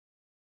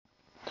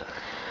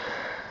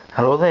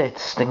Hello there,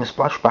 it's Stinger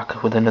Splash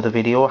back with another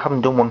video. I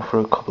haven't done one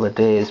for a couple of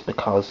days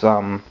because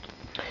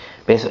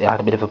basically I had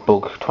a bit of a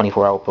bug,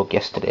 24-hour bug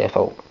yesterday. I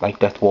felt like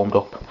death warmed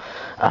up.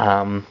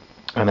 And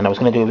then I was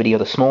going to do a video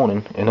this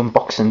morning, an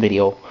unboxing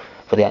video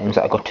for the items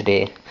that I got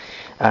today.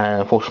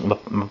 Unfortunately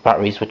my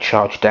batteries were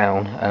charged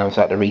down, so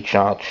I had to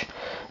recharge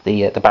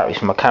the batteries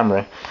from my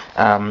camera.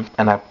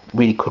 And I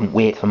really couldn't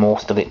wait for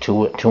most of it to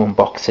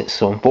unbox it.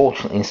 So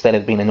unfortunately, instead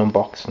of being an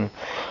unboxing,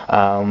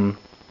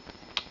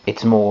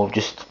 it's more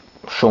just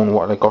showing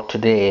what I got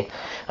today.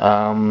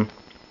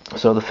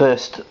 So the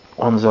first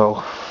ones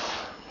I'll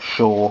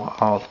show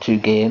are the two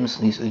games.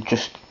 These are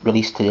just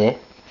released today.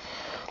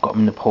 Got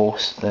them in the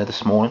post there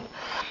this morning.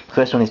 The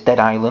first one is Dead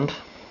Island,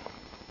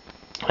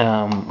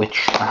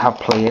 which I have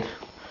played.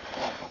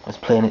 I was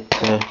playing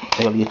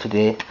it earlier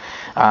today.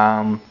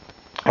 I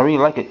really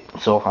like it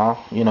so far.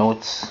 You know,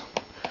 it's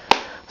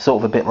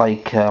sort of a bit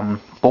like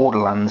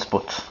Borderlands,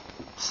 but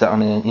set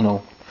on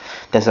a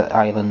desert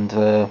island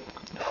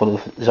full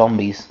of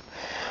zombies.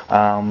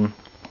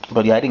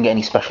 But yeah, I didn't get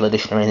any special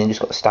edition or anything, just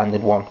got the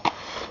standard one.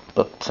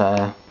 But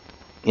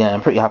yeah,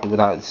 I'm pretty happy with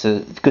that.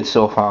 It's good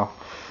so far.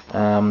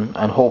 And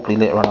hopefully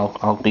later on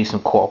I'll do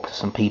some co-op with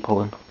some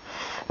people, and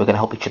we're going to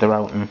help each other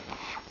out and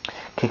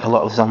kick a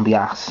lot of zombie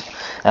ass.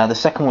 The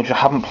second, which I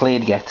haven't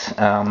played yet,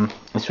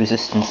 is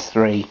Resistance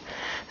 3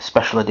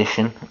 Special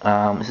Edition.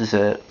 This is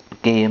a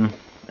game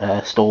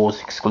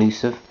stores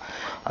exclusive.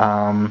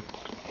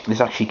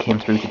 This actually came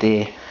through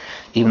today,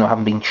 even though I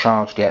haven't been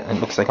charged yet. It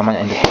looks like I might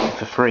end up getting it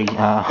for free.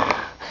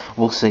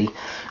 We'll see.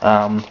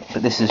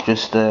 But this is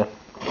just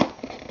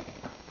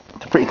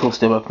it's a pretty cool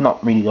Steelbook.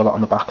 Not really a lot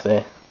on the back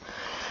there.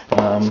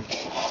 But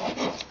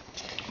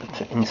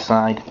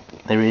inside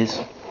there is,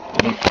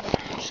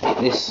 just get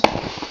this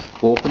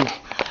open.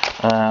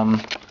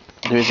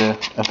 There is a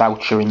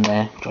voucher in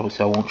there, which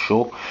obviously I won't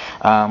show,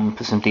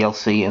 for some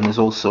DLC, and there's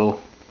also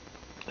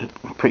a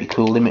pretty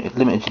cool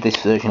limited to this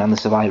version and the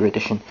Survivor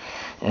edition,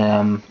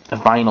 a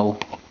vinyl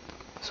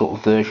sort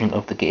of version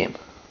of the game.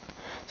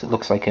 So it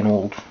looks like an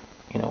old,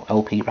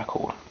 LP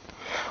record,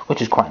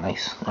 which is quite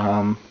nice.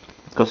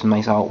 It's got some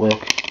nice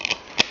artwork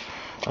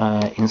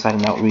inside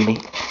and out, really.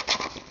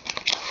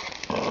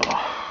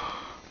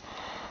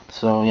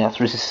 So yeah, it's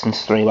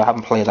Resistance 3. Well, I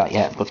haven't played that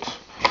yet, but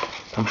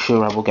I'm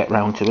sure I will get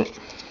round to it.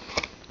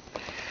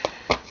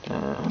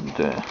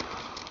 And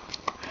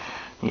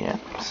yeah,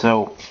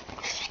 so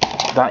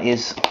that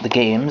is the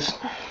games.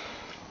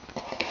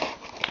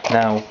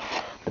 Now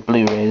the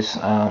Blu-rays.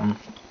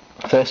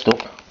 First up,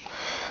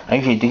 I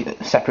usually do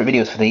separate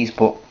videos for these,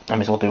 but I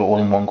may as well do it all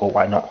in one go.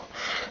 Why not?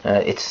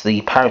 It's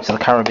the Pirates of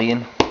the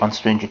Caribbean on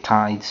Stranger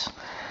Tides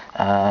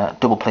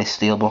double play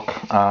Steelbook.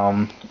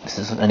 This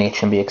is an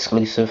HMV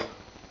exclusive,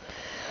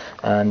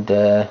 and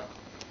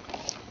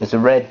there's a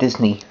rare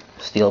Disney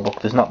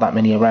Steelbook. There's not that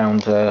many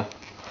around. I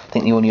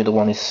think the only other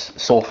one is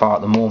so far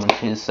at the moment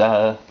is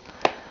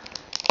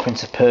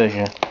Prince of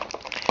Persia,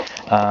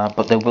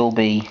 but there will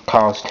be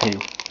Cars 2.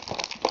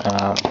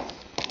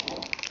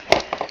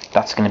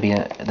 That's going to be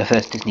the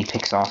first Disney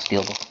Pixar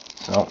Steelbook.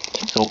 So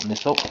let's open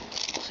this up,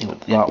 see what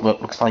the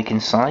artwork looks like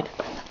inside.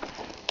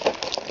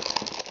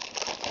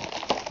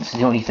 This is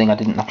the only thing I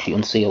didn't actually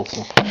unseal,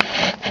 so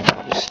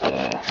I'll just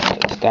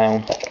set this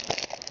down.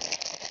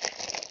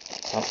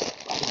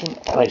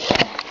 Right.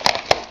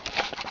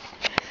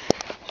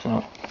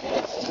 So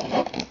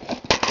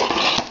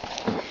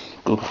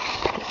good.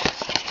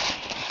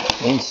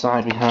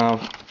 Inside we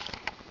have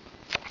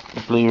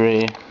the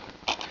Blu-ray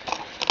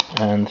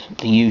and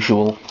the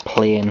usual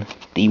plain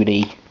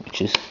DVD,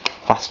 which is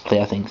fast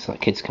play, I think, so that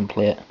kids can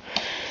play it.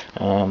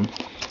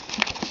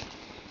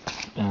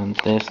 And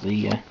there's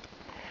the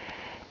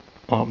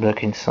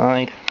artwork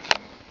inside.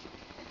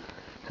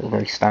 Still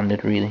very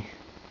standard, really.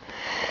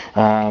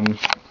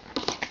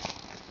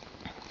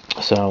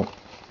 So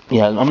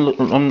yeah,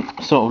 I'm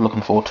sort of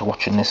looking forward to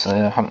watching this.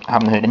 I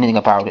haven't heard anything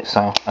about it,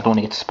 so I don't want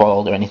to get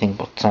spoiled or anything.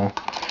 But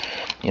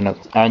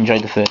I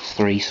enjoyed the first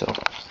three, so.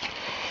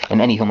 And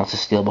anything that's a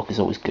Steelbook is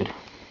always good.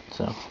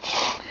 So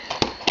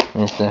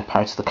there's the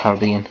Pirates of the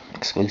Caribbean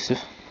exclusive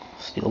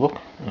Steelbook.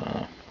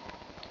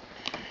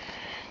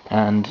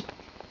 And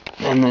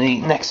then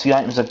the next few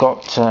items I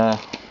got,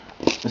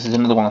 this is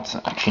another one that's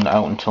actually not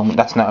out until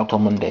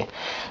Monday.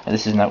 And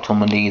this isn't out till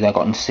Monday either. I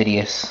got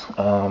Insidious,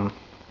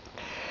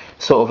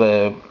 sort of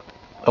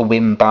a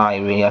whim buy,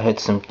 really. I heard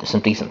some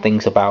decent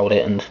things about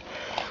it, and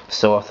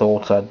so I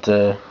thought I'd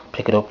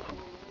pick it up.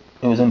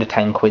 It was under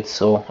 10 quid,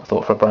 so I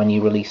thought for a brand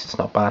new release it's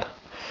not bad.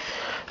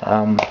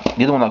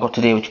 The other one I got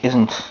today, which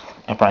isn't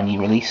a brand new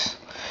release,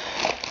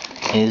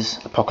 is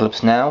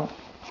Apocalypse Now.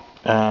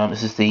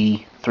 This is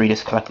the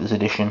 3-disc collector's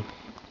edition.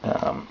 It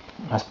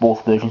has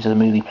both versions of the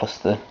movie plus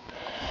the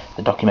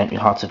documentary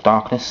Hearts of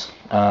Darkness.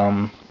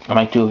 I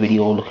might do a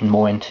video looking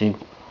more into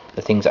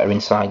the things that are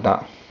inside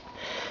that.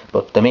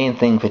 But the main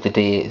thing for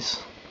today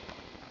is,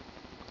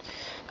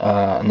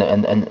 and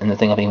the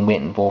thing I've been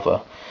waiting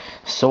for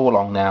so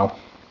long now,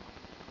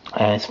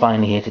 it's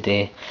finally here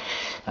today,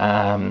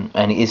 and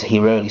it is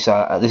here early,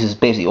 so this is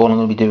basically all I'm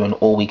going to be doing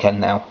all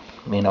weekend now.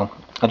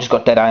 I just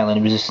got Dead Island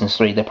and Resistance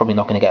 3. They're probably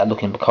not going to get a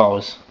look in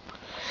because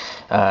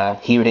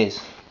here it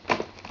is,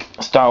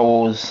 Star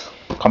Wars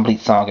Complete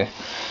Saga.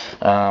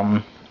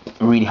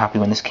 Really happy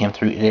when this came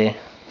through today,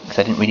 because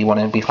I didn't really want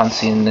to be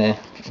fancying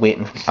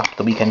waiting after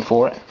the weekend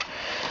for it.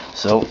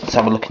 So let's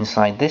have a look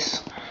inside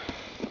this.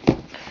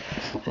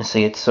 You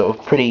see it's sort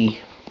of pretty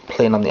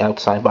plain on the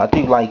outside, but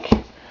I do like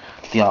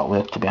the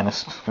artwork, to be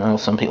honest. I know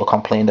some people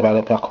complained about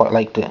it, but I quite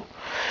liked it.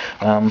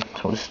 So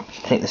I'll just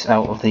take this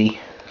out of the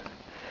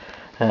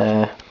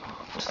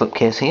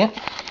slipcase here.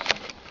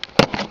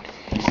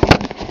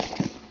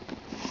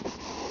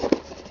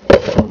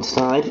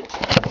 Inside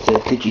the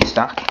digi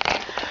stack.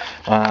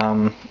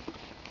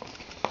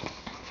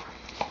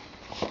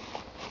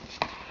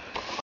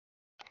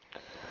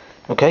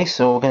 Okay,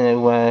 so we're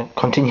going to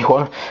continue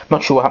on. I'm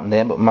not sure what happened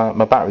there, but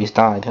my batteries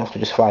died after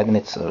just 5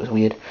 minutes, so it was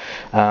weird.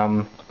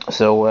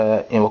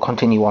 So we'll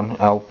continue on.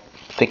 I'll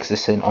fix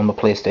this in on the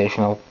PlayStation.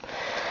 I'll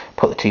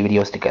put the two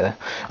videos together.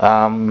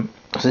 So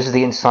this is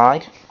the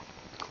inside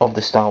of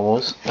the Star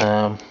Wars. We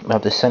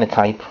have the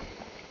Cenotype,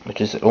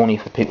 which is only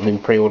for people who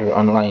pre-order it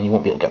online. You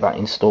won't be able to get that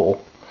in store.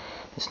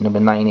 It's number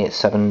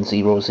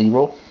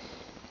 98700.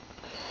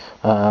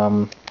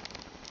 I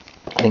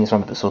think it's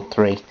from episode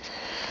 3.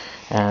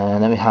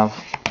 And then we have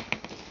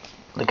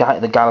the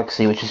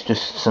Galaxy, which is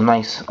just some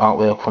nice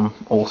artwork from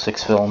all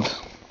 6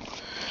 films.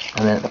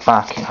 And then at the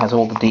back it has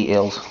all the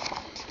details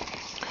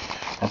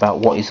about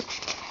what is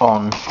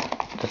on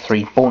the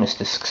 3 bonus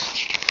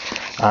discs.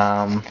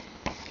 And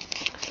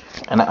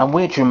I'm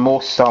wagering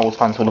most Star Wars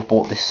fans will have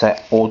bought this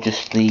set, or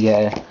just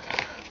the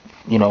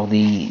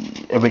the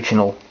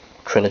original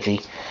trilogy.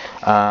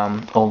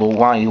 Although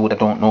why you would, I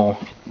don't know.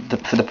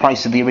 For the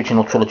price of the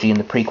original trilogy and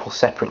the prequel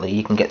separately,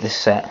 you can get this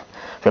set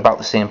for about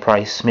the same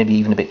price, maybe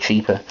even a bit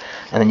cheaper,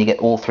 and then you get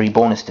all 3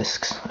 bonus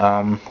discs,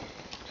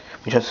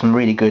 which have some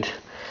really good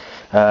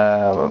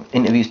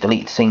interviews,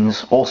 deleted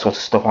scenes, all sorts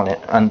of stuff on it.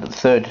 And the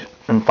 3rd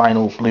and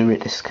final Blu-ray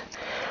disc,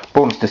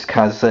 bonus disc,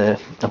 has a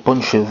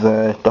bunch of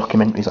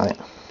documentaries on it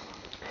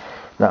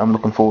that I'm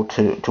looking forward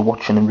to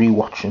watching and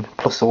re-watching,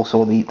 plus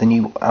also the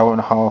new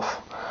hour-and-a-half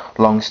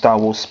long Star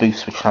Wars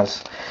spoofs, which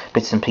has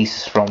bits and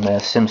pieces from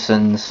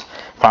Simpsons,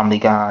 Family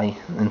Guy,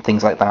 and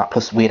things like that,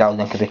 plus Weird Al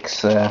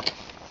Yankovic's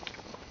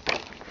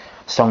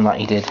song that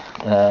he did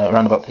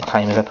around about the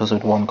time of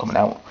episode 1 coming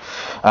out.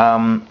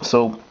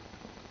 So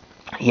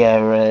yeah,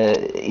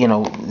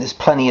 there's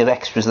plenty of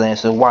extras there,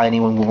 so why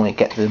anyone would want to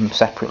get them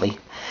separately,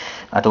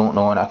 I don't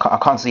know, and I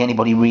can't see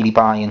anybody really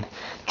buying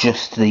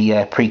just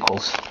the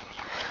prequels.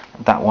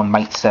 That one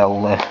might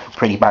sell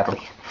pretty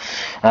badly.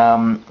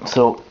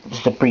 So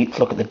just a brief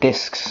look at the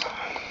discs.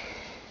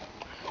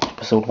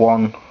 Episode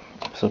 1,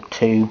 episode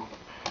 2,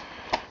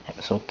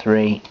 episode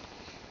 3,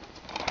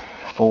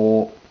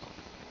 4,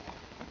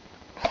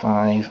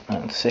 5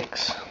 and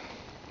 6.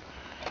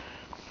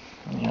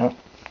 Yeah.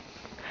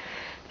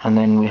 And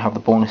then we have the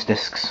bonus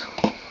discs,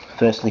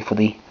 firstly for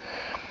the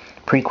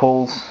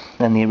prequels,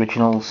 then the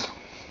originals,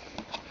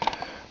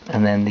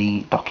 and then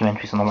the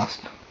documentaries on the last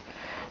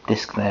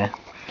disc there.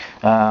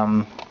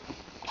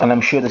 And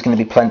I'm sure there's going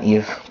to be plenty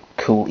of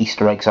cool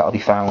Easter eggs that'll be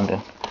found,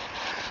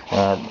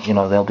 and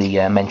they'll be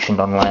mentioned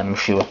online, I'm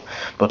sure.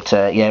 But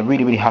yeah,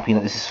 really happy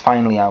that this is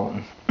finally out,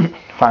 and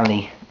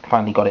finally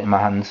got it in my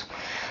hands.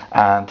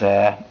 And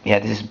yeah,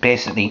 this is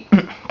basically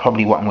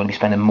probably what I'm going to be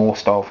spending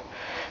most of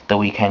the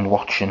weekend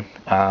watching.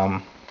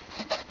 My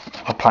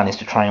plan is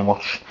to try and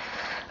watch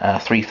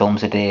 3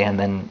 films a day, and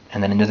then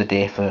another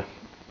day for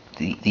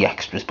the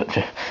extras, but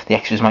the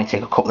extras might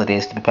take a couple of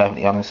days, to be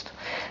perfectly honest.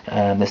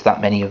 There's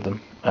that many of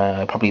them.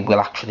 Probably will,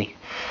 actually.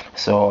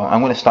 So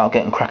I'm going to start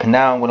getting cracking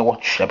now. I'm going to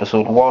watch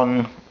episode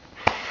 1.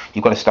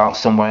 You've got to start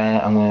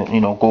somewhere. I'm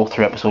going to go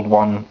through episode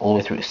 1 all the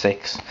way through to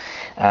 6,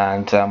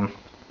 and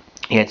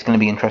yeah, it's going to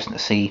be interesting to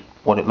see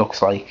what it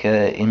looks like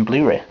in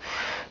Blu-ray.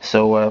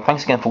 So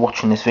thanks again for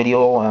watching this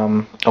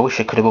video. I wish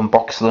I could have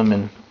unboxed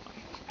them,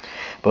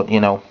 but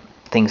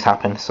things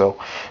happen. So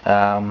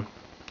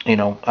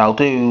I'll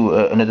do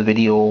another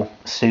video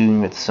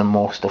soon with some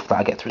more stuff that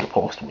I get through the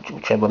post,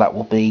 whichever that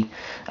will be.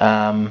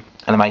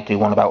 And I might do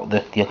one about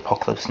the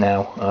Apocalypse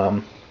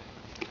Now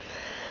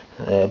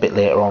a bit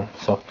later on.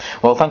 So,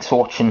 well, thanks for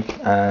watching,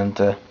 and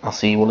I'll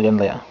see you all again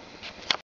later.